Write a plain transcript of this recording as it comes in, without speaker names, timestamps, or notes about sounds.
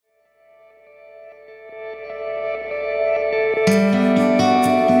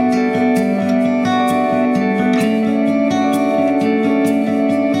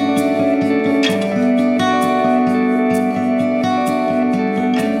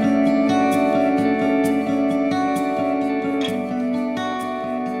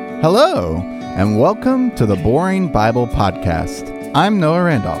Hello, and welcome to the Boring Bible Podcast. I'm Noah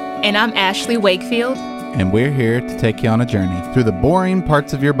Randolph. And I'm Ashley Wakefield. And we're here to take you on a journey through the boring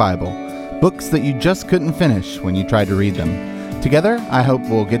parts of your Bible, books that you just couldn't finish when you tried to read them. Together, I hope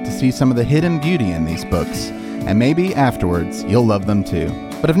we'll get to see some of the hidden beauty in these books, and maybe afterwards you'll love them too.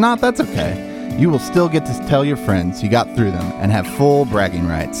 But if not, that's okay. You will still get to tell your friends you got through them and have full bragging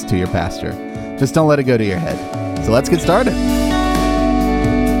rights to your pastor. Just don't let it go to your head. So let's get started.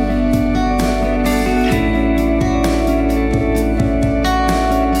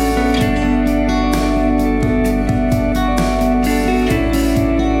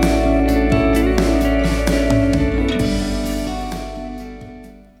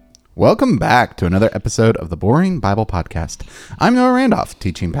 Welcome back to another episode of the Boring Bible Podcast. I'm Noah Randolph,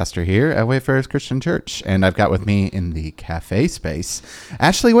 teaching pastor here at Wayfarers Christian Church, and I've got with me in the cafe space,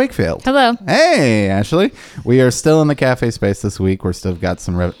 Ashley Wakefield. Hello. Hey, Ashley. We are still in the cafe space this week. We're still got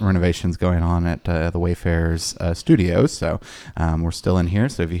some renovations going on at the Wayfarers studios, so we're still in here.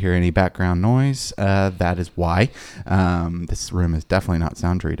 So if you hear any background noise, that is why. This room is definitely not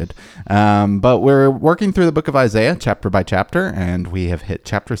sound treated. But we're working through the book of Isaiah, chapter by chapter, and we have hit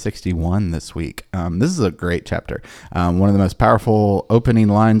chapter 61 this week. This is a great chapter. One of the most powerful opening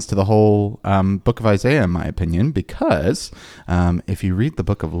lines to the whole book of Isaiah, in my opinion, because if you read the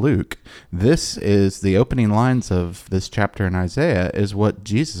book of Luke, this is the opening lines of this chapter in Isaiah is what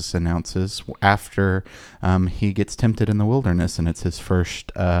Jesus announces after he gets tempted in the wilderness, and it's his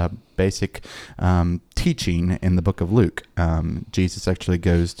first basic teaching in the book of Luke. Jesus actually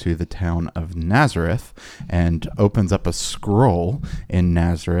goes to the town of Nazareth and opens up a scroll in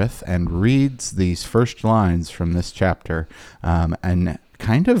Nazareth and reads these first lines from this chapter and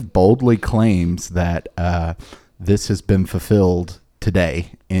kind of boldly claims that this has been fulfilled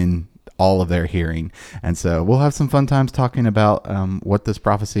today in all of their hearing. And so we'll have some fun times talking about what this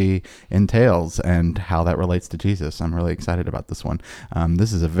prophecy entails and how that relates to Jesus. I'm really excited about this one.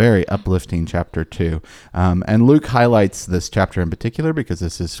 This is a very uplifting chapter too. And Luke highlights this chapter in particular because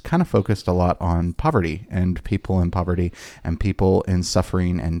this is kind of focused a lot on poverty and people in poverty and people in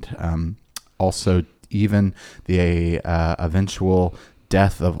suffering, and also even the eventual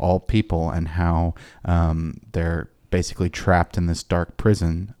death of all people, and how they're basically trapped in this dark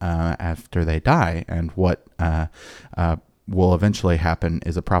prison after they die, and what will eventually happen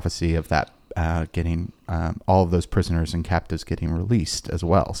is a prophecy of that getting all of those prisoners and captives getting released as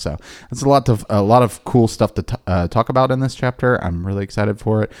well. So it's a lot of cool stuff to talk about in this chapter. I'm really excited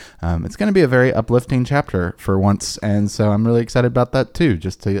for it. It's going to be a very uplifting chapter for once, and so I'm really excited about that too,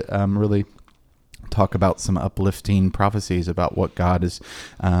 just to really talk about some uplifting prophecies about what God is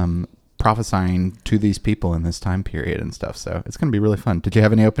prophesying to these people in this time period and stuff. So it's going to be really fun. Did you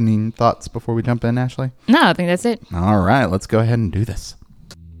have any opening thoughts before we jump in, Ashley? No, I think that's it. All right, let's go ahead and do this.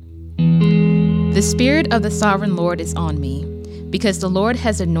 The Spirit of the Sovereign Lord is on me, because the Lord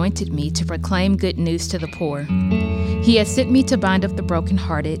has anointed me to proclaim good news to the poor. He has sent me to bind up the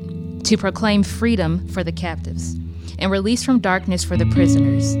brokenhearted, to proclaim freedom for the captives, and release from darkness for the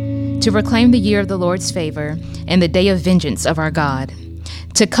prisoners, to proclaim the year of the Lord's favor and the day of vengeance of our God,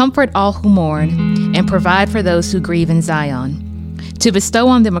 to comfort all who mourn and provide for those who grieve in Zion, to bestow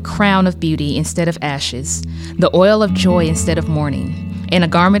on them a crown of beauty instead of ashes, the oil of joy instead of mourning, and a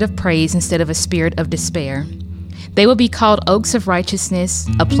garment of praise instead of a spirit of despair. They will be called oaks of righteousness,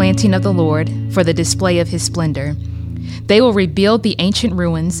 a planting of the Lord, for the display of his splendor. They will rebuild the ancient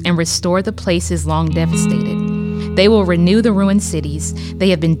ruins and restore the places long devastated. They will renew the ruined cities. They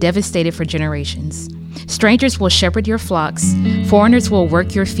have been devastated for generations. Strangers will shepherd your flocks, foreigners will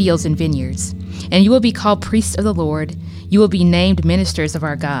work your fields and vineyards, and you will be called priests of the Lord. You will be named ministers of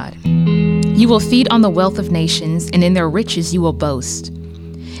our God. You will feed on the wealth of nations, and in their riches you will boast.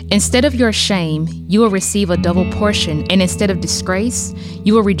 Instead of your shame, you will receive a double portion, and instead of disgrace,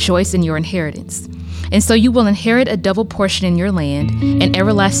 you will rejoice in your inheritance. And so you will inherit a double portion in your land, and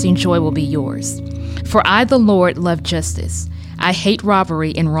everlasting joy will be yours. For I, the Lord, love justice. I hate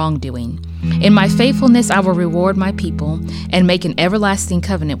robbery and wrongdoing. In my faithfulness I will reward my people and make an everlasting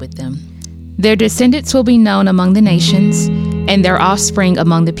covenant with them. Their descendants will be known among the nations, and their offspring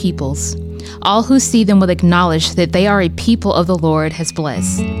among the peoples. All who see them will acknowledge that they are a people of the Lord has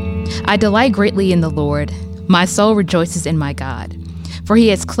blessed. I delight greatly in the Lord. My soul rejoices in my God. For he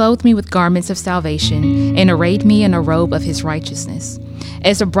has clothed me with garments of salvation and arrayed me in a robe of his righteousness.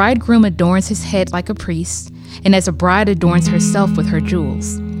 As a bridegroom adorns his head like a priest, and as a bride adorns herself with her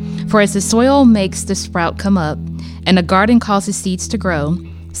jewels. For as the soil makes the sprout come up, and a garden causes seeds to grow,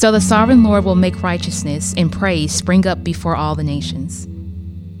 so the sovereign Lord will make righteousness and praise spring up before all the nations.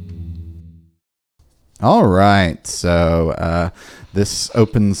 All right. So this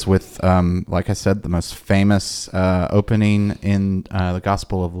opens with, like I said, the most famous opening in the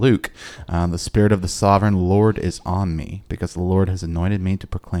Gospel of Luke. The Spirit of the Sovereign Lord is on me, because the Lord has anointed me to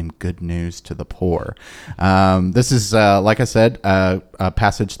proclaim good news to the poor. This is, like I said, a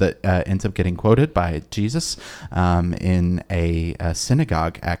passage that ends up getting quoted by Jesus in a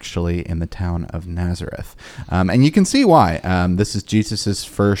synagogue, actually, in the town of Nazareth. And you can see why. This is Jesus's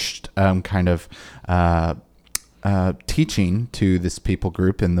first kind of teaching to this people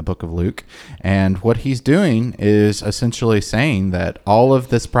group in the book of Luke. And what he's doing is essentially saying that all of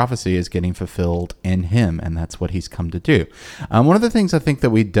this prophecy is getting fulfilled in him, and that's what he's come to do. One of the things I think that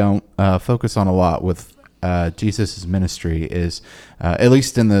we don't focus on a lot with Jesus' ministry is, at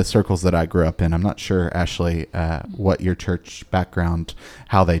least in the circles that I grew up in, I'm not sure, Ashley, what your church background,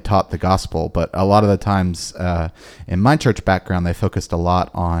 how they taught the gospel, but a lot of the times in my church background, they focused a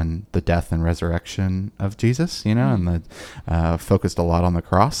lot on the death and resurrection of Jesus, and focused a lot on the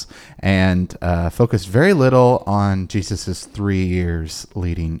cross, and focused very little on Jesus's 3 years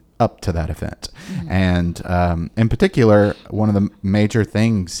leading up to that event. And in particular, one of the major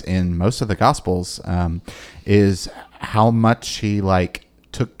things in most of the Gospels is how much he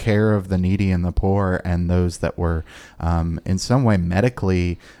took care of the needy and the poor and those that were in some way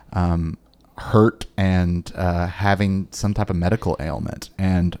medically hurt and having some type of medical ailment.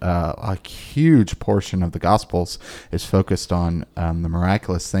 And a huge portion of the Gospels is focused on the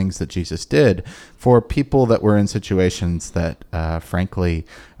miraculous things that Jesus did for people that were in situations that, frankly,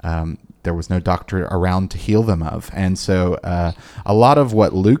 there was no doctor around to heal them of. And so a lot of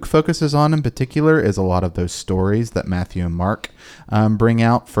what Luke focuses on in particular is a lot of those stories that Matthew and Mark bring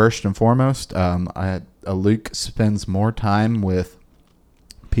out first and foremost. Luke spends more time with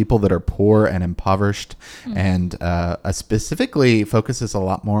people that are poor and impoverished, and specifically focuses a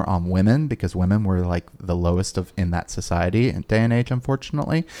lot more on women, because women were the lowest in that society in day and age,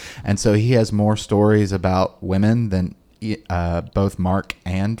 unfortunately. And so he has more stories about women than both Mark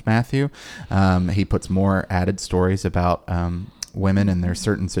and Matthew. He puts more added stories about women and their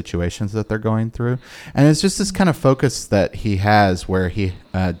certain situations that they're going through. And it's just this kind of focus that he has where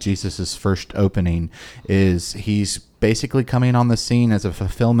Jesus's first opening is he's basically coming on the scene as a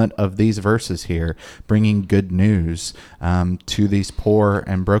fulfillment of these verses here, bringing good news to these poor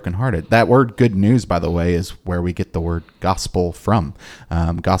and brokenhearted. That word good news, by the way, is where we get the word gospel from.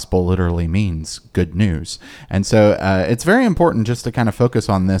 Gospel literally means good news. And so it's very important just to kind of focus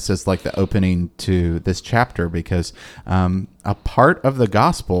on this as the opening to this chapter, because a part of the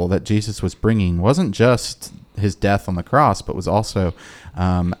gospel that Jesus was bringing wasn't just his death on the cross, but was also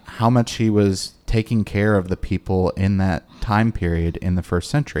how much he was taking care of the people in that time period in the first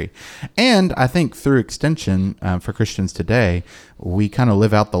century. And I think through extension, for Christians today, we kind of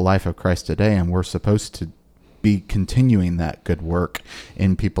live out the life of Christ today, and we're supposed to be continuing that good work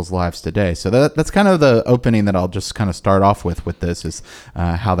in people's lives today. So that's kind of the opening that I'll just kind of start off with this is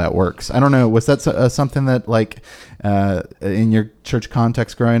how that works. I don't know, was that something that in your church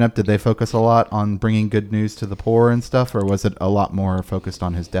context growing up, did they focus a lot on bringing good news to the poor and stuff, or was it a lot more focused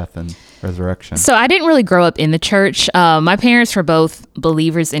on his death and resurrection? So I didn't really grow up in the church. My parents were both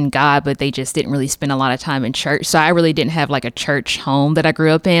believers in God, but they just didn't really spend a lot of time in church. So I really didn't have a church home that I grew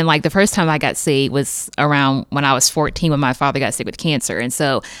up in. The first time I got saved was around when I was 14, when my father got sick with cancer. And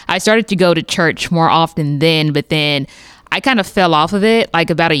so I started to go to church more often then, but then I kind of fell off of it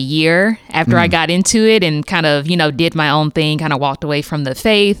about a year after I got into it and kind of, did my own thing, kind of walked away from the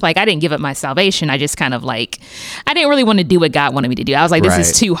faith. I didn't give up my salvation. I just kind of I didn't really want to do what God wanted me to do. I was this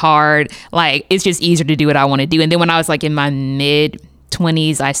is too hard. It's just easier to do what I want to do. And then when I was in my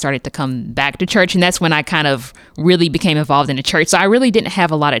mid-20s, I started to come back to church, and that's when I kind of really became involved in the church. So I really didn't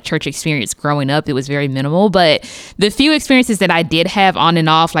have a lot of church experience growing up. It was very minimal, but the few experiences that I did have on and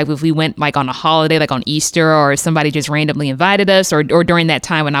off, if we went on a holiday, on Easter, or somebody just randomly invited us, or during that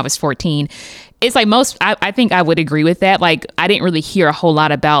time when I was 14, it's I think I would agree with that. I didn't really hear a whole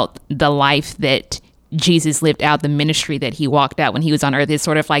lot about the life that Jesus lived out, the ministry that he walked out when he was on earth. It's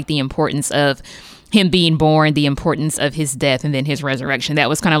sort of the importance of him being born, the importance of his death, and then his resurrection. That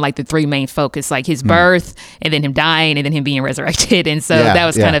was kind of the three main focus, his birth, and then him dying, and then him being resurrected. And so that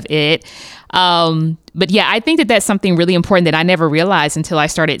was kind of it. But yeah, I think that that's something really important that I never realized until I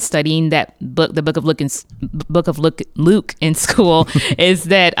started studying that book, the book of Luke in school, is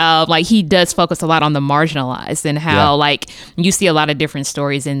that he does focus a lot on the marginalized, and how you see a lot of different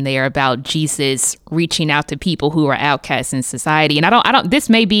stories in there about Jesus reaching out to people who are outcasts in society. And I don't this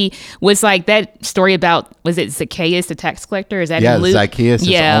maybe was that story about, was it Zacchaeus, the tax collector? Is that in Luke? Zacchaeus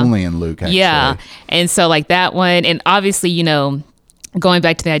is only in Luke, actually. Yeah. And so that one, and obviously, going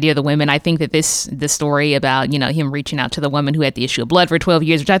back to the idea of the women, I think that the story about, him reaching out to the woman who had the issue of blood for 12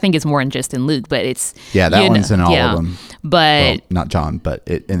 years, which I think is more than just in Luke, but it's that one's in all of them. But not John, but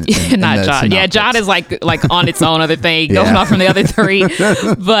in not John. synoptics. Yeah, John is like on its own other thing, going off from the other three.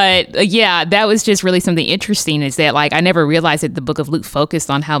 But that was just really something interesting. Is that I never realized that the book of Luke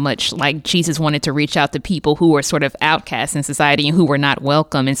focused on how much Jesus wanted to reach out to people who were sort of outcasts in society and who were not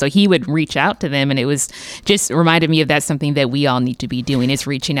welcome, and so he would reach out to them, and it was just reminded me of that's something that we all need to be doing, is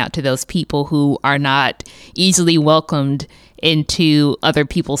reaching out to those people who are not easily welcomed into other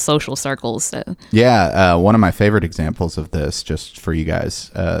people's social circles. So. Yeah, one of my favorite examples of this, just for you guys,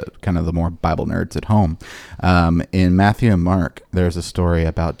 kind of the more Bible nerds at home, in Matthew and Mark, there's a story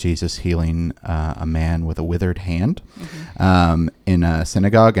about Jesus healing a man with a withered hand in a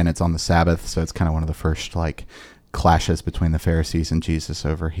synagogue, and it's on the Sabbath, so it's kind of one of the first clashes between the Pharisees and Jesus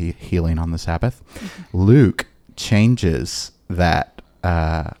over healing on the Sabbath. Luke changes that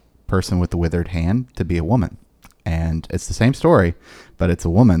person with the withered hand to be a woman, and it's the same story, but it's a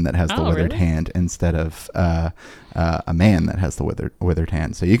woman that has the withered hand instead of a man that has the withered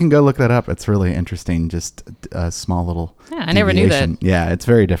hand. So you can go look that up. It's really interesting. Just a small little I never knew that. Yeah, it's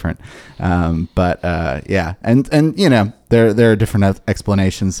very different. And there are different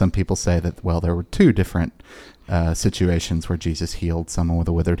explanations. Some people say that there were two different situations where Jesus healed someone with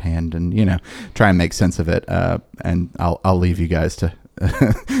a withered hand, and try and make sense of it. And I'll leave you guys to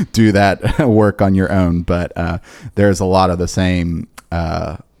do that work on your own. But there's a lot of the same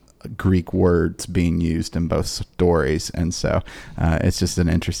Greek words being used in both stories, and so it's just an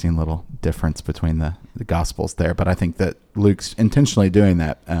interesting little difference between the Gospels there. But I think that Luke's intentionally doing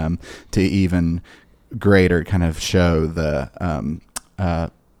that to even greater kind of show the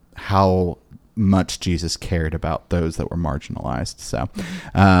how much Jesus cared about those that were marginalized. So,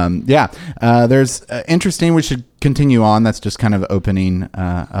 there's interesting. We should continue on. That's just kind of opening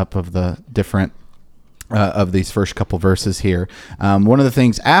up of the different of these first couple verses here. One of the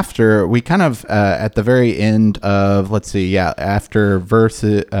things after we kind of at the very end of after verse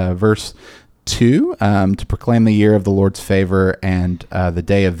 2, to proclaim the year of the Lord's favor and the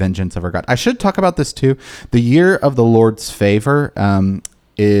day of vengeance of our God. I should talk about this too. The year of the Lord's favor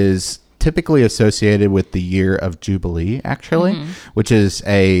is typically associated with the year of Jubilee, actually, which is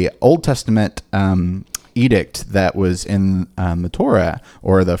a Old Testament edict that was in the Torah,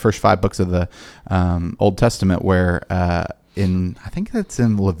 or the first 5 books of the Old Testament, where I think that's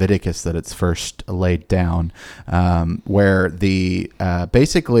in Leviticus that it's first laid down, where the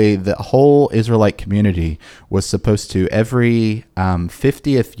basically the whole Israelite community was supposed to, every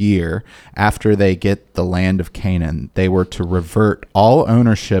 50th year after they get the land of Canaan, they were to revert all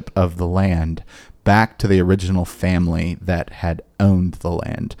ownership of the land back to the original family that had owned the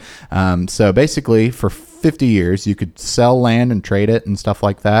land. So basically, for 50 years, you could sell land and trade it and stuff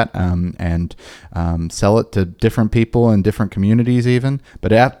like that, and sell it to different people in different communities even.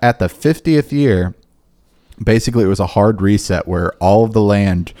 But at the 50th year, basically it was a hard reset where all of the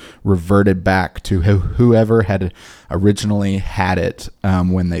land reverted back to whoever had originally had it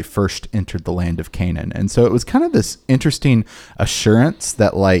when they first entered the land of Canaan. And so it was kind of this interesting assurance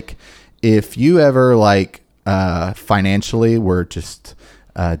that, if you ever financially were just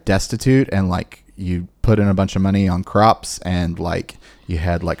destitute, and you put in a bunch of money on crops, and you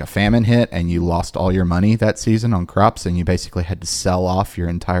had a famine hit and you lost all your money that season on crops, and you basically had to sell off your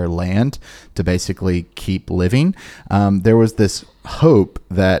entire land to basically keep living, there was this hope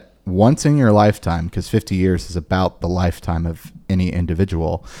that once in your lifetime, because 50 years is about the lifetime of any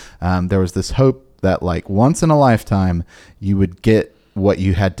individual, there was this hope that once in a lifetime you would get what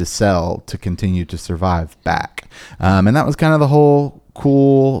you had to sell to continue to survive back. And that was kind of the whole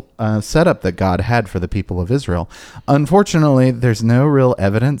cool setup that God had for the people of Israel. Unfortunately, there's no real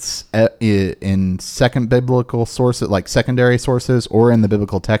evidence in second biblical sources, secondary sources, or in the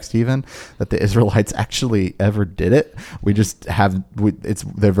biblical text even, that the Israelites actually ever did it. We just have,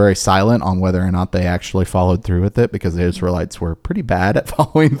 they're very silent on whether or not they actually followed through with it, because the Israelites were pretty bad at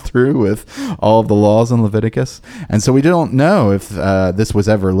following through with all of the laws in Leviticus. And so we don't know if this was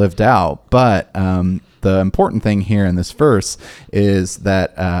ever lived out, but the important thing here in this verse is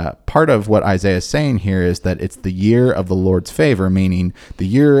that part of what Isaiah is saying here is that it's the year of the Lord's favor, meaning the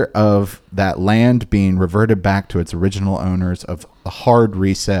year of that land being reverted back to its original owners, of a hard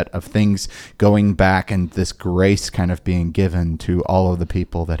reset, of things going back, and this grace kind of being given to all of the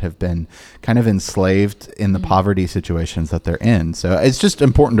people that have been kind of enslaved in the poverty situations that they're in. So it's just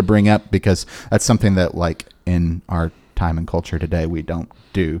important to bring up, because that's something that in our time and culture today we don't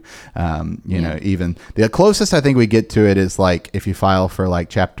do. You know, even the closest I think we get to it is like if you file for like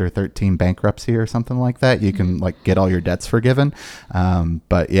Chapter 13 bankruptcy or something like that, you can like get all your debts forgiven.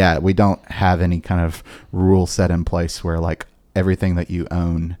 But yeah, we don't have any kind of rule set in place where like everything that you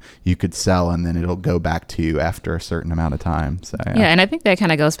own you could sell and then it'll go back to you after a certain amount of time. So yeah, and I think that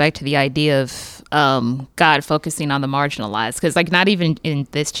kind of goes back to the idea of God focusing on the marginalized, because like not even in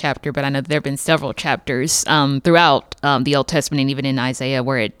this chapter, but I know there have been several chapters throughout the Old Testament and even in Isaiah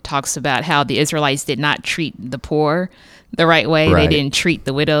where it talks about how the Israelites did not treat the poor the right way. Right. They didn't treat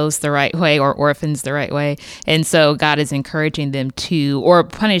the widows the right way or orphans the right way. And so God is encouraging them to, or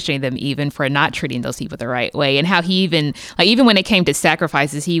punishing them even for not treating those people the right way. And how he even, like even when it came to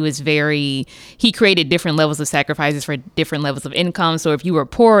sacrifices, he created different levels of sacrifices for different levels of income. So if you were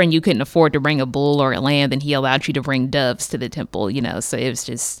poor and you couldn't afford to bring a bull or a lamb, then he allowed you to bring doves to the temple, you know. So it was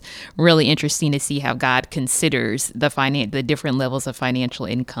just really interesting to see how God considers the different levels of financial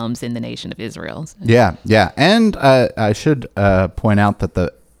incomes in the nation of Israel. So. Yeah. And I should point out that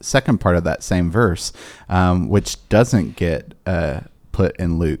the second part of that same verse, which doesn't get put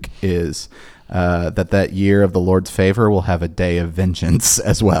in Luke, is that year of the Lord's favor will have a day of vengeance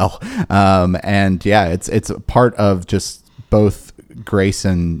as well. And yeah, it's a part of just both grace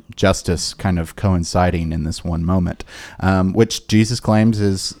and justice kind of coinciding in this one moment, which Jesus claims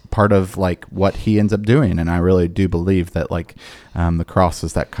is part of like what he ends up doing. And I really do believe that like the cross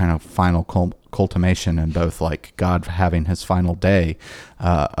is that kind of final culmination in both like God having his final day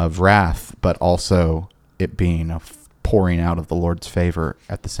of wrath, but also it being a pouring out of the Lord's favor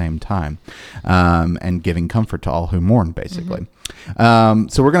at the same time, and giving comfort to all who mourn, basically.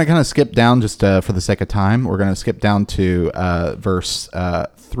 So we're going to kind of skip down just for the sake of time. We're going to skip down to verse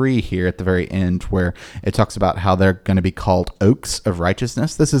 3 here at the very end, where it talks about how they're going to be called oaks of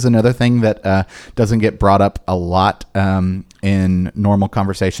righteousness. This is another thing that doesn't get brought up a lot in normal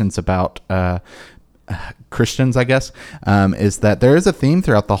conversations about Christians, I guess, is that there is a theme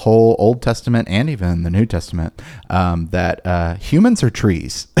throughout the whole Old Testament and even the New Testament that humans are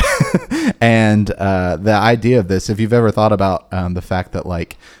trees. And the idea of this, if you've ever thought about the fact that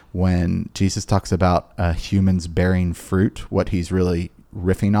like when Jesus talks about humans bearing fruit, what he's really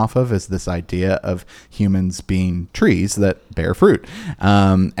riffing off of is this idea of humans being trees that bear fruit.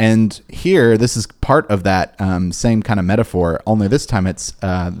 And here, this is part of that same kind of metaphor, only this time it's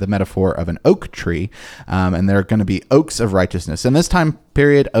the metaphor of an oak tree. And they're going to be oaks of righteousness. In this time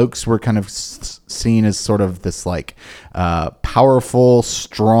period, oaks were kind of seen as sort of this like powerful,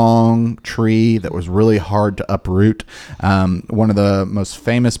 strong tree that was really hard to uproot. One of the most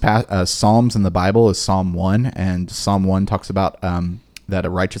famous Psalms in the Bible is Psalm 1, and Psalm 1 talks about that a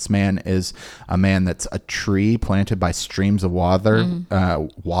righteous man is a man that's a tree planted by streams of water,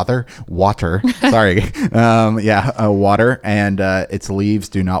 sorry. Water, and its leaves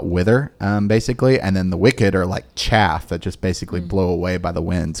do not wither, basically. And then the wicked are like chaff that just basically blow away by the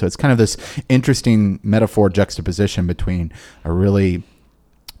wind. So it's kind of this interesting metaphor juxtaposition between a really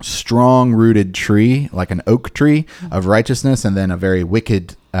strong rooted tree, like an oak tree of righteousness, and then a very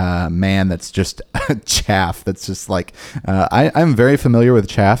wicked man that's just chaff. That's just like I'm very familiar with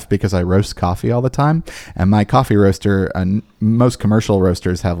chaff because I roast coffee all the time, and my coffee roaster, most commercial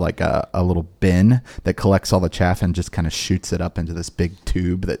roasters have like a little bin that collects all the chaff and just kind of shoots it up into this big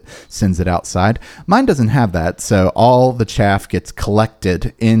tube that sends it outside. Mine doesn't have that, so all the chaff gets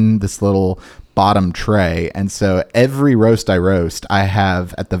collected in this little bottom tray, and so every roast I roast, I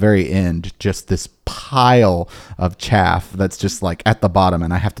have at the very end just this pile of chaff that's just like at the bottom,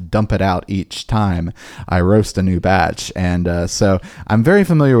 and I have to dump it out each time I roast a new batch. And so I'm very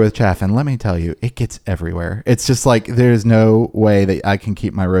familiar with chaff, and let me tell you, it gets everywhere. It's just like there's no way that I can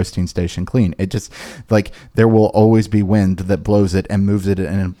keep my roasting station clean. It just like there will always be wind that blows it and moves it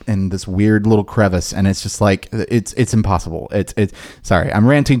in this weird little crevice, and it's just like it's impossible. It's sorry, I'm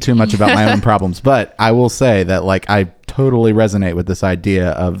ranting too much about my own problems, but I will say that like I totally resonate with this idea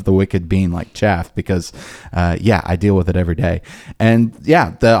of the wicked being like chaff, because I deal with it every day. And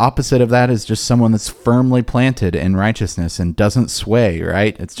yeah, the opposite of that is just someone that's firmly planted in righteousness and doesn't sway,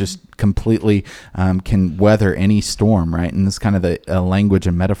 right? It's just completely can weather any storm, right? And this kind of the language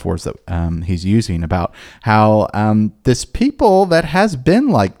and metaphors that he's using about how this people that has been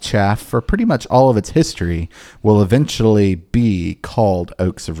like chaff for pretty much all of its history will eventually be called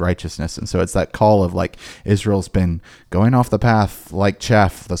oaks of righteousness. And so it's that call of like Israel's been going off the path like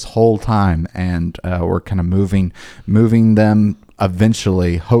chaff this whole time, and we're kind of moving them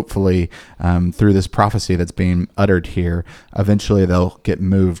eventually, hopefully, through this prophecy that's being uttered here, eventually they'll get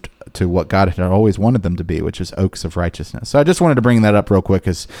moved to what God had always wanted them to be, which is oaks of righteousness. So I just wanted to bring that up real quick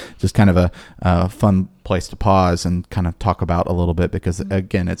as just kind of a fun place to pause and kind of talk about a little bit, because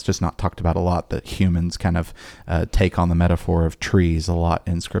again, it's just not talked about a lot that humans kind of take on the metaphor of trees a lot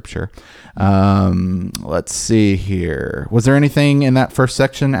in Scripture. Let's see here. Was there anything in that first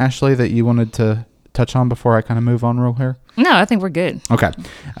section, Ashley, that you wanted to touch on before I kind of move on real here? No, I think we're good. Okay.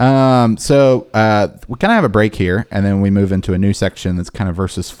 So we kind of have a break here, and then we move into a new section that's kind of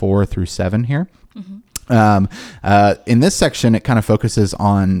verses 4 through 7 here. In this section, it kind of focuses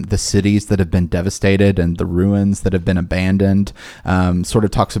on the cities that have been devastated and the ruins that have been abandoned. Sort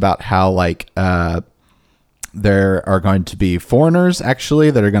of talks about how there are going to be foreigners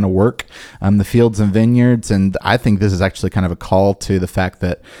actually that are going to work the fields and vineyards. And I think this is actually kind of a call to the fact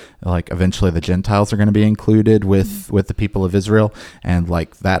that like eventually the Gentiles are going to be included with the people of Israel, and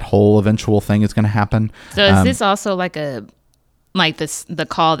like that whole eventual thing is going to happen. So is this also like the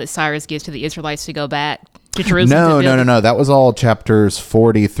call that Cyrus gives to the Israelites to go back to Jerusalem? No. That was all chapters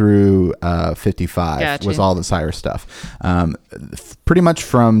 40 through 55. Gotcha. Was all the Cyrus stuff. Pretty much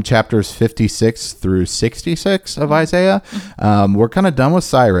from chapters 56 through 66 of Isaiah, we're kind of done with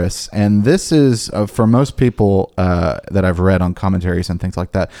Cyrus. And this is, for most people that I've read on commentaries and things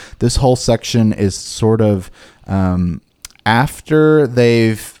like that, this whole section is sort of... after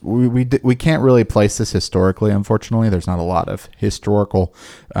we can't really place this historically, unfortunately. There's not a lot of historical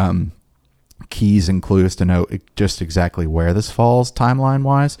keys and clues to know just exactly where this falls timeline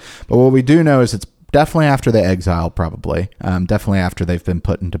wise. But what we do know is it's definitely after the exile, probably definitely after they've been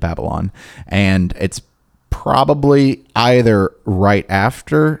put into Babylon, and it's probably either right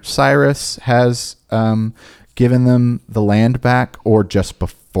after Cyrus has given them the land back or just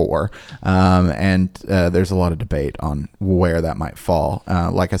before. And there's a lot of debate on where that might fall.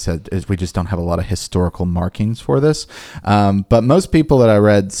 Like I said, we just don't have a lot of historical markings for this. But most people that I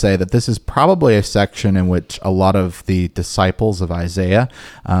read say that this is probably a section in which a lot of the disciples of Isaiah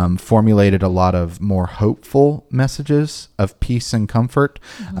formulated a lot of more hopeful messages of peace and comfort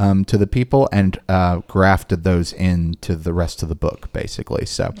to the people, and grafted those into the rest of the book, basically.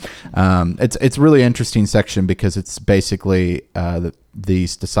 So it's really interesting section because it's basically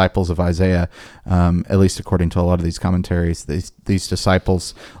these disciples of Isaiah, at least according to a lot of these commentaries, these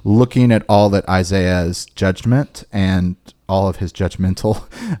disciples looking at all that Isaiah's judgment and all of his judgmental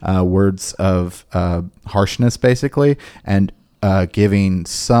words of harshness, basically, and giving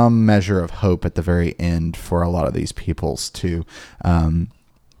some measure of hope at the very end for a lot of these peoples to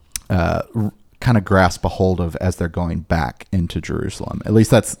kind of grasp a hold of as they're going back into Jerusalem. At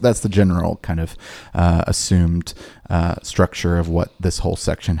least that's the general kind of assumed structure of what this whole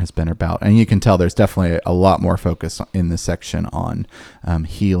section has been about. And you can tell there's definitely a lot more focus in this section on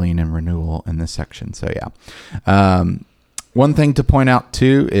healing and renewal in this section. So yeah. One thing to point out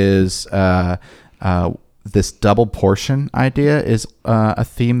too is this double portion idea is a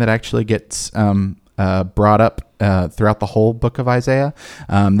theme that actually gets brought up throughout the whole book of Isaiah.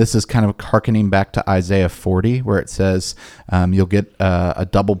 This is kind of hearkening back to Isaiah 40, where it says you'll get a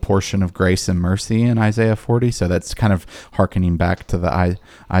double portion of grace and mercy in Isaiah 40. So that's kind of hearkening back to the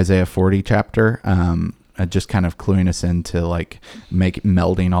Isaiah 40 chapter, just kind of cluing us into like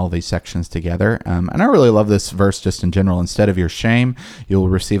melding all these sections together. And I really love this verse just in general. Instead of your shame, you will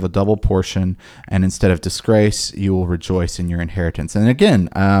receive a double portion, and instead of disgrace, you will rejoice in your inheritance. And again,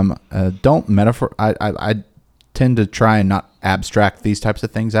 don't metaphor. I tend to try and not abstract these types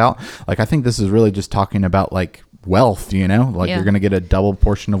of things out. Like, I think this is really just talking about like wealth, you know, like you're going to get a double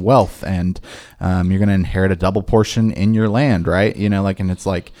portion of wealth, and you're going to inherit a double portion in your land, right? You know, like, and it's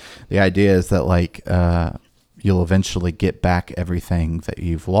like the idea is that like you'll eventually get back everything that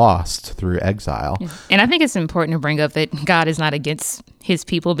you've lost through exile. Yeah. And I think it's important to bring up that God is not against his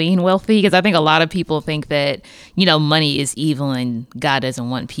people being wealthy, because I think a lot of people think that, you know, money is evil and God doesn't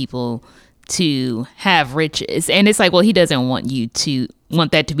want people to have riches. And it's like, well, he doesn't want you to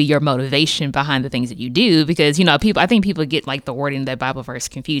want that to be your motivation behind the things that you do, because, you know, I think people get like the wording of that Bible verse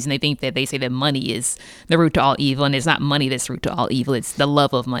confused, and they think that they say that money is the root to all evil, and it's not money that's the root to all evil. It's the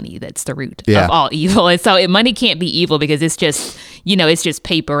love of money that's the root of all evil. And so money can't be evil because it's just, you know, it's just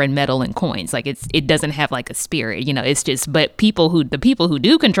paper and metal and coins. Like it doesn't have like a spirit, you know, it's just, but the people who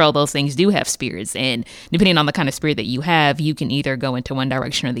do control those things do have spirits. And depending on the kind of spirit that you have, you can either go into one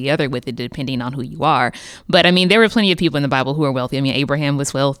direction or the other with it, depending on who you are. But I mean, there were plenty of people in the Bible who are wealthy. I mean, Abraham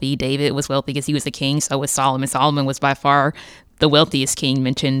was wealthy. David was wealthy because he was the king. So was Solomon. Solomon was by far the wealthiest king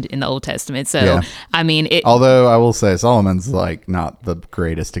mentioned in the Old Testament. So, Yeah. I mean, Although I will say Solomon's like not the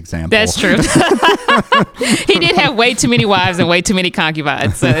greatest example. That's true. He did have way too many wives and way too many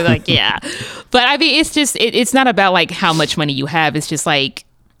concubines. So like, yeah. But I mean, it's just, it's not about like how much money you have. It's just like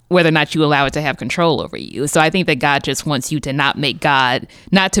whether or not you allow it to have control over you. So I think that God just wants you to not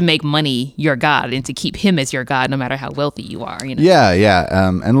to make money your God and to keep him as your God, no matter how wealthy you are. You know? Yeah.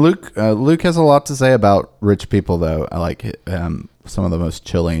 And Luke has a lot to say about rich people, though. I like some of the most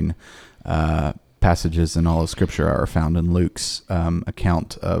chilling passages in all of Scripture are found in Luke's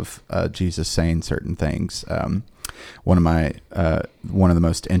account of Jesus saying certain things. One of the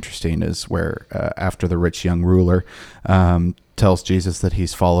most interesting is where after the rich young ruler tells Jesus that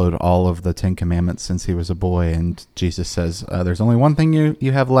he's followed all of the 10 Commandments since he was a boy, and Jesus says, there's only one thing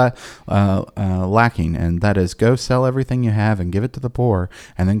you have lacking, and that is go sell everything you have and give it to the poor,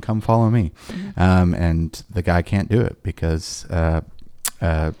 and then come follow me. Mm-hmm. And the guy can't do it because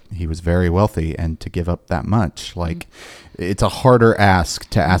he was very wealthy, and to give up that much, like, it's a harder ask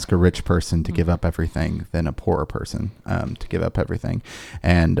to ask a rich person to give up everything than a poorer person to give up everything.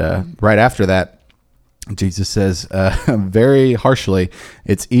 And right after that, Jesus says very harshly,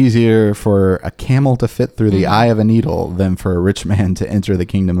 it's easier for a camel to fit through the eye of a needle than for a rich man to enter the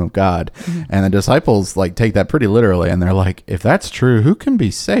kingdom of God. Mm-hmm. And the disciples like take that pretty literally, and they're like, if that's true, who can be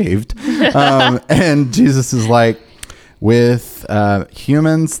saved? And Jesus is like, with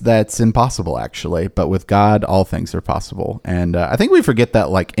humans, that's impossible, actually. But with God, all things are possible. And I think we forget that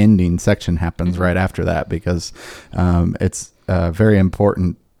like ending section happens right after that, because it's very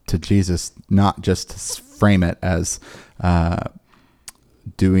important to Jesus not just to frame it as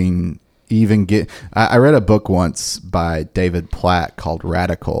doing even get. I read a book once by David Platt called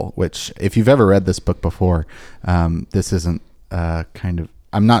Radical, which if you've ever read this book before, this isn't I'm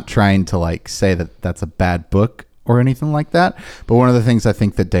not trying to like say that that's a bad book or anything like that. But one of the things I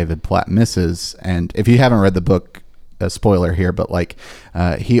think that David Platt misses, and if you haven't read the book, a spoiler here, but like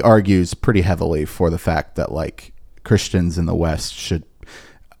he argues pretty heavily for the fact that like Christians in the West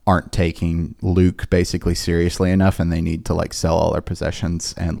aren't taking Luke basically seriously enough, and they need to like sell all their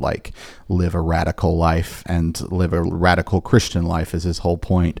possessions and like live a radical life and live a radical Christian life is his whole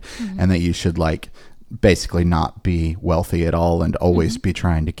point. Mm-hmm. And that you should like basically not be wealthy at all and always be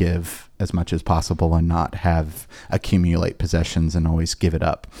trying to give as much as possible and not accumulate possessions and always give it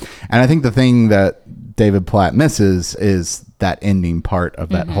up. And I think the thing that David Platt misses is that ending part of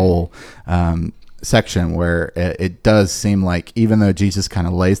that whole section where it does seem like, even though Jesus kind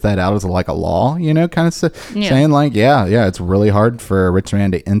of lays that out as like a law, kind of saying like, yeah, it's really hard for a rich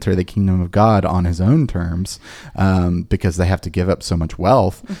man to enter the kingdom of God on his own terms because they have to give up so much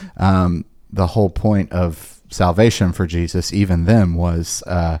wealth. The whole point of salvation for Jesus, even then, was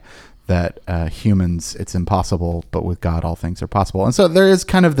that humans, it's impossible, but with God, all things are possible. And so there is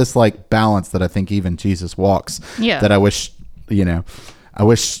kind of this like balance that I think even Jesus walks that I wish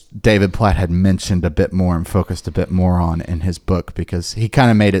David Platt had mentioned a bit more and focused a bit more on in his book, because he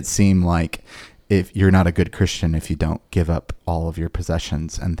kind of made it seem like if you're not a good Christian if you don't give up all of your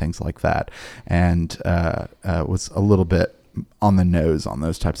possessions and things like that. And was a little bit on the nose on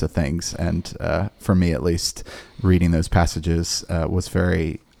those types of things. And for me, at least, reading those passages was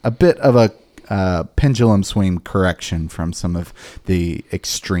a bit of a pendulum swing correction from some of the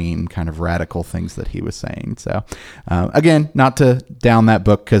extreme kind of radical things that he was saying. So again, not to down that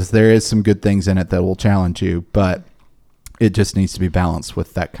book, because there is some good things in it that will challenge you, but it just needs to be balanced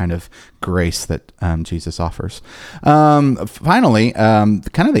with that kind of grace that Jesus offers. Finally, kind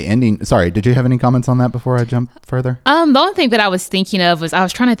of the ending. Sorry, did you have any comments on that before I jump further? The only thing that I was thinking of was I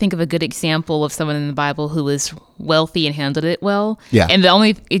was trying to think of a good example of someone in the Bible who was wealthy and handled it well. Yeah. And the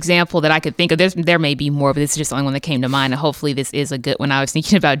only example that I could think of, there may be more, but this is just the only one that came to mind. And hopefully this is a good one. I was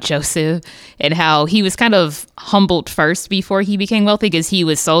thinking about Joseph and how he was kind of humbled first before he became wealthy, because he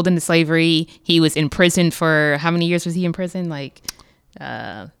was sold into slavery. He was in prison for, how many years was he in prison?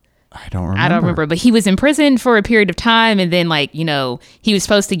 I don't remember, but he was in prison for a period of time, and then he was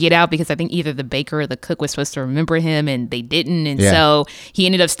supposed to get out because I think either the baker or the cook was supposed to remember him, and they didn't, and so he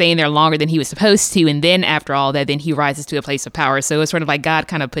ended up staying there longer than he was supposed to. And then after all that, then he rises to a place of power. So it's sort of like God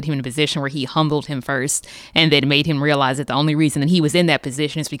kind of put him in a position where he humbled him first, and then made him realize that the only reason that he was in that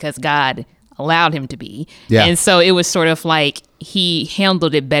position is because God allowed him to be. Yeah. And so it was sort of like he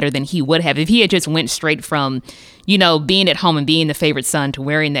handled it better than he would have if he had just went straight from being at home and being the favorite son to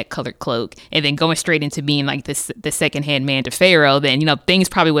wearing that colored cloak and then going straight into being like the second-hand man to Pharaoh, then, things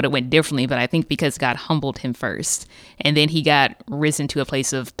probably would have went differently. But I think because God humbled him first and then he got risen to a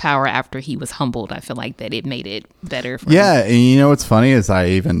place of power after he was humbled, I feel like that it made it better for him. And what's funny is I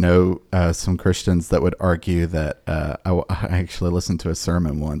even know some Christians that would argue that I actually listened to a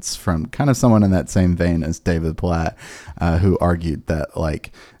sermon once from kind of someone in that same vein as David Platt, who argued that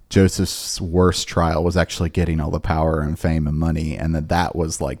like Joseph's worst trial was actually getting all the power and fame and money, and that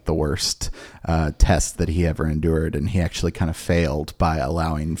was like the worst test that he ever endured, and he actually kind of failed by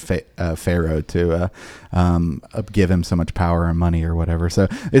allowing Pharaoh to give him so much power and money or whatever. So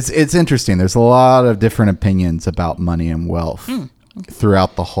it's interesting. There's a lot of different opinions about money and wealth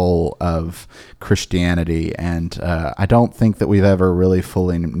throughout the whole of Christianity, and I don't think that we've ever really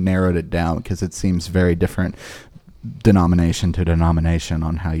fully narrowed it down, because it seems very different denomination to denomination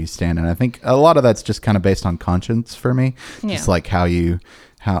on how you stand. And I think a lot of that's just kind of based on conscience for me, just like how you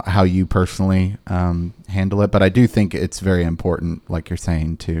personally handle it. But I do think it's very important, like you're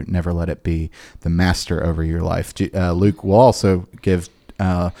saying, to never let it be the master over your life. Luke will also give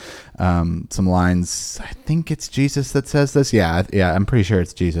some lines. I think it's Jesus that says this. Yeah, I'm pretty sure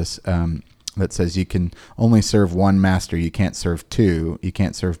it's Jesus. That says you can only serve one master. You can't serve two. You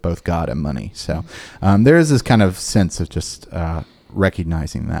can't serve both God and money. So there is this kind of sense of just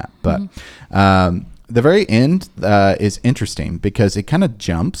recognizing that. But the very end is interesting, because it kind of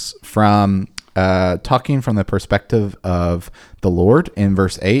jumps from talking from the perspective of the Lord in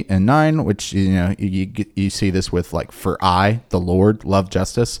verse 8 and 9, which you see this with like, for I, the Lord, love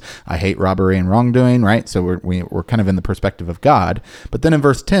justice. I hate robbery and wrongdoing, right? So we're kind of in the perspective of God. But then in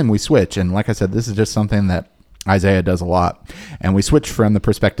verse 10 we switch, and like I said, this is just something that Isaiah does a lot, and we switch from the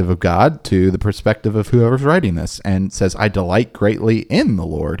perspective of God to the perspective of whoever's writing this, and says, I delight greatly in the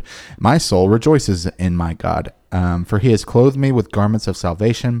Lord. My soul rejoices in my God, for he has clothed me with garments of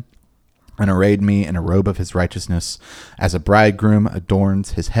salvation and arrayed me in a robe of his righteousness, as a bridegroom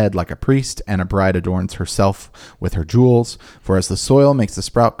adorns his head like a priest, and a bride adorns herself with her jewels. For as the soil makes the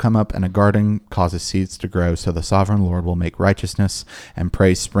sprout come up, and a garden causes seeds to grow, so the sovereign Lord will make righteousness and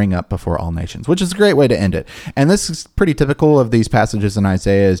praise spring up before all nations. Which is a great way to end it. And this is pretty typical of these passages in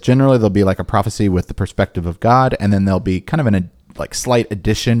Isaiah, is generally there'll be like a prophecy with the perspective of God, and then there'll be kind of an slight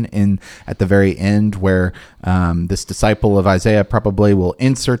addition in at the very end, where this disciple of Isaiah probably will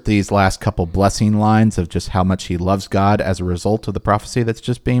insert these last couple blessing lines of just how much he loves God as a result of the prophecy that's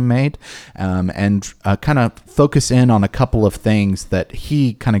just being made, and kind of focus in on a couple of things that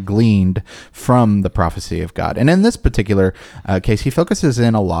he kind of gleaned from the prophecy of God. And in this particular case, he focuses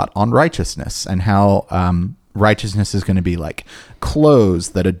in a lot on righteousness, and how righteousness is going to be like clothes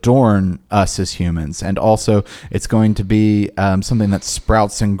that adorn us as humans, and also it's going to be something that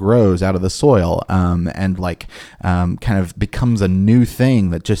sprouts and grows out of the soil, and kind of becomes a new thing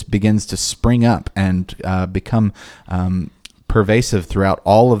that just begins to spring up and become pervasive throughout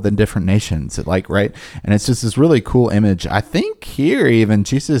all of the different nations, right? And it's just this really cool image. I think here even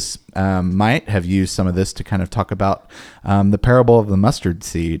Jesus might have used some of this to kind of talk about the parable of the mustard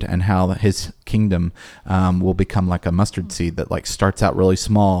seed, and how his kingdom will become like a mustard seed that like starts out really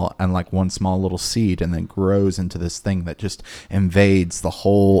small and like one small little seed, and then grows into this thing that just invades the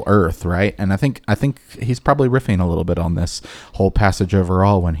whole earth, right? And I think he's probably riffing a little bit on this whole passage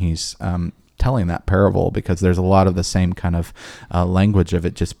overall when he's telling that parable, because there's a lot of the same kind of language of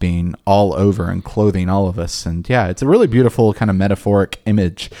it just being all over and clothing all of us. And yeah, it's a really beautiful kind of metaphoric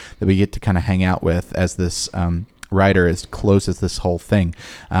image that we get to kind of hang out with as this writer closes this whole thing.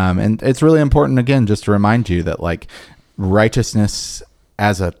 And it's really important, again, just to remind you that like righteousness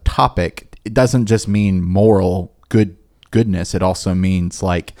as a topic, it doesn't just mean moral goodness. It also means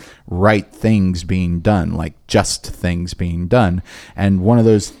like right things being done, like just things being done. And one of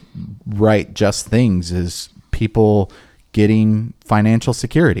those right just things is people getting financial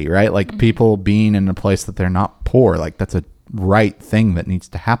security, right? Like people being in a place that they're not poor. Like that's a right thing that needs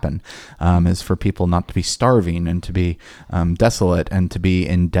to happen, is for people not to be starving and to be desolate and to be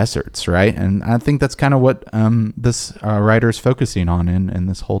in deserts, right? And I think that's kind of what this writer is focusing on in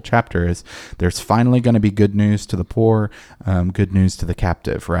this whole chapter, is there's finally going to be good news to the poor, good news to the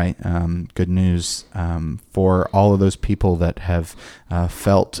captive, right? Good news for all of those people that have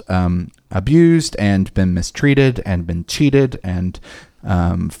felt abused and been mistreated and been cheated, and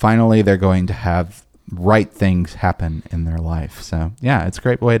finally they're going to have right things happen in their life. So yeah, it's a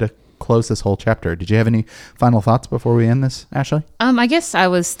great way to close this whole chapter. Did you have any final thoughts before we end this, Ashley? I guess I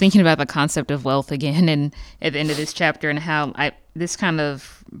was thinking about the concept of wealth again, and at the end of this chapter, and how this kind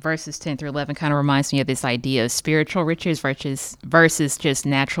of verses 10 through 11 kind of reminds me of this idea of spiritual riches versus just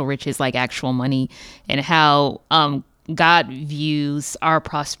natural riches like actual money, and how God views our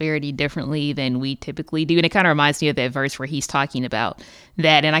prosperity differently than we typically do. And it kind of reminds me of that verse where he's talking about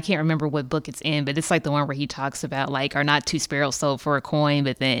that. And I can't remember what book it's in, but it's like the one where he talks about like, are not two sparrows sold for a coin,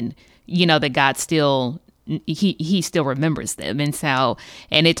 but then, that God still, he still remembers them. And so,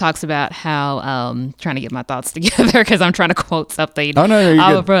 and it talks about how, trying to get my thoughts together because I'm trying to quote something. Oh, no,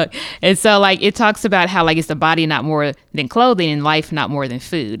 you're good. And so like, it talks about how like, it's the body not more than clothing and life not more than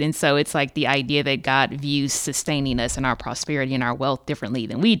food. And so it's like the idea that God views sustaining us and our prosperity and our wealth differently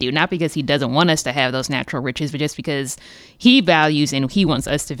than we do, not because he doesn't want us to have those natural riches, but just because he values and he wants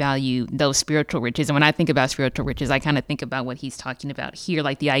us to value those spiritual riches. And when I think about spiritual riches, I kind of think about what he's talking about here,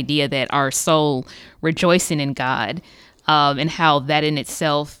 like the idea that our soul rejoicing in God, and how that in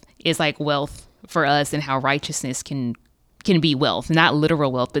itself is like wealth for us, and how righteousness can be wealth, not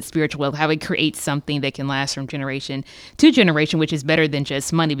literal wealth, but spiritual wealth, how it creates something that can last from generation to generation, which is better than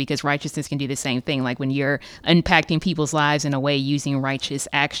just money, because righteousness can do the same thing. Like when you're impacting people's lives in a way using righteous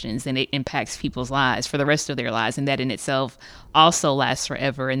actions, then it impacts people's lives for the rest of their lives. And that in itself also lasts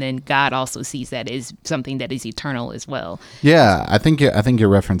forever. And then God also sees that as something that is eternal as well. Yeah, I think you're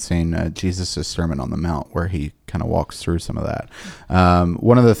referencing Jesus' Sermon on the Mount, where he kind of walks through some of that.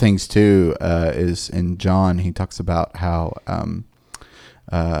 One of the things too is in John, he talks about how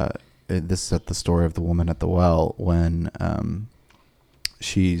this is at the story of the woman at the well when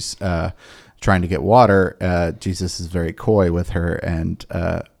she's trying to get water. Jesus is very coy with her and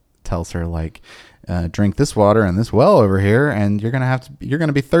tells her like, drink this water in this well over here, and you're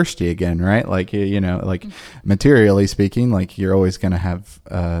gonna be thirsty again, right? Like like materially speaking, like you're always gonna have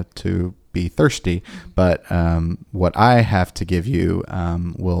to be thirsty, but what I have to give you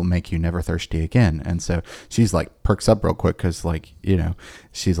will make you never thirsty again. And so she's like perks up real quick because like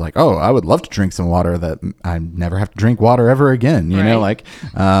she's like, oh, I would love to drink some water that I never have to drink water ever again, you know, like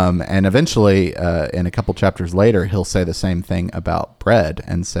and eventually in a couple chapters later he'll say the same thing about bread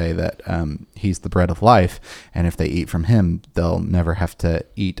and say that he's the bread of life, and if they eat from him they'll never have to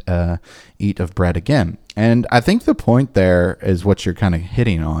eat of bread again. And I think the point there is what you're kind of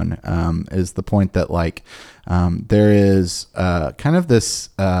hitting on, is the point that like there is kind of this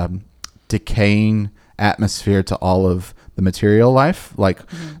decaying atmosphere to all of the material life. Like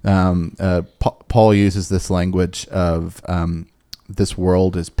Paul uses this language of this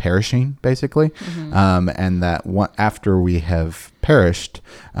world is perishing, basically, and that after we have perished,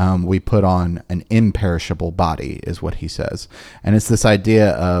 we put on an imperishable body, is what he says. And it's this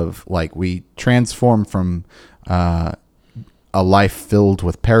idea of like we transform from a life filled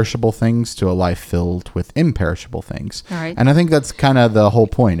with perishable things to a life filled with imperishable things. All right. And I think that's kind of the whole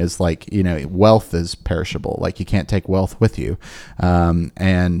point, is like, wealth is perishable. Like you can't take wealth with you.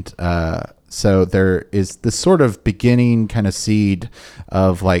 So there is this sort of beginning kind of seed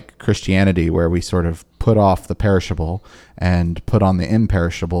of like Christianity where we sort of put off the perishable and put on the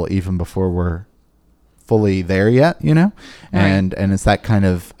imperishable even before we're fully there yet, Right. And it's that kind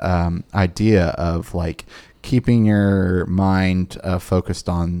of idea of like keeping your mind focused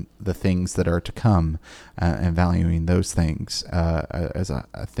on the things that are to come and valuing those things as I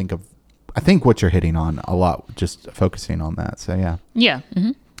think what you're hitting on a lot, just focusing on that. So yeah. Yeah.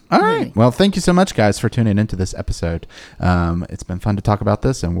 Mm-hmm. All right. Well, thank you so much, guys, for tuning into this episode. It's been fun to talk about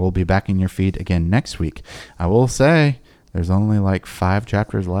this, and we'll be back in your feed again next week. I will say there's only like 5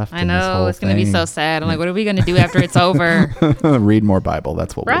 chapters left. I know. It's going to be so sad. I'm like, what are we going to do after it's over? Read more Bible.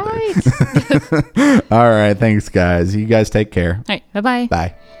 That's what we'll do. Right. All right. Thanks, guys. You guys take care. All right. Bye-bye.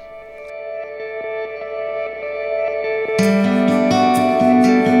 Bye.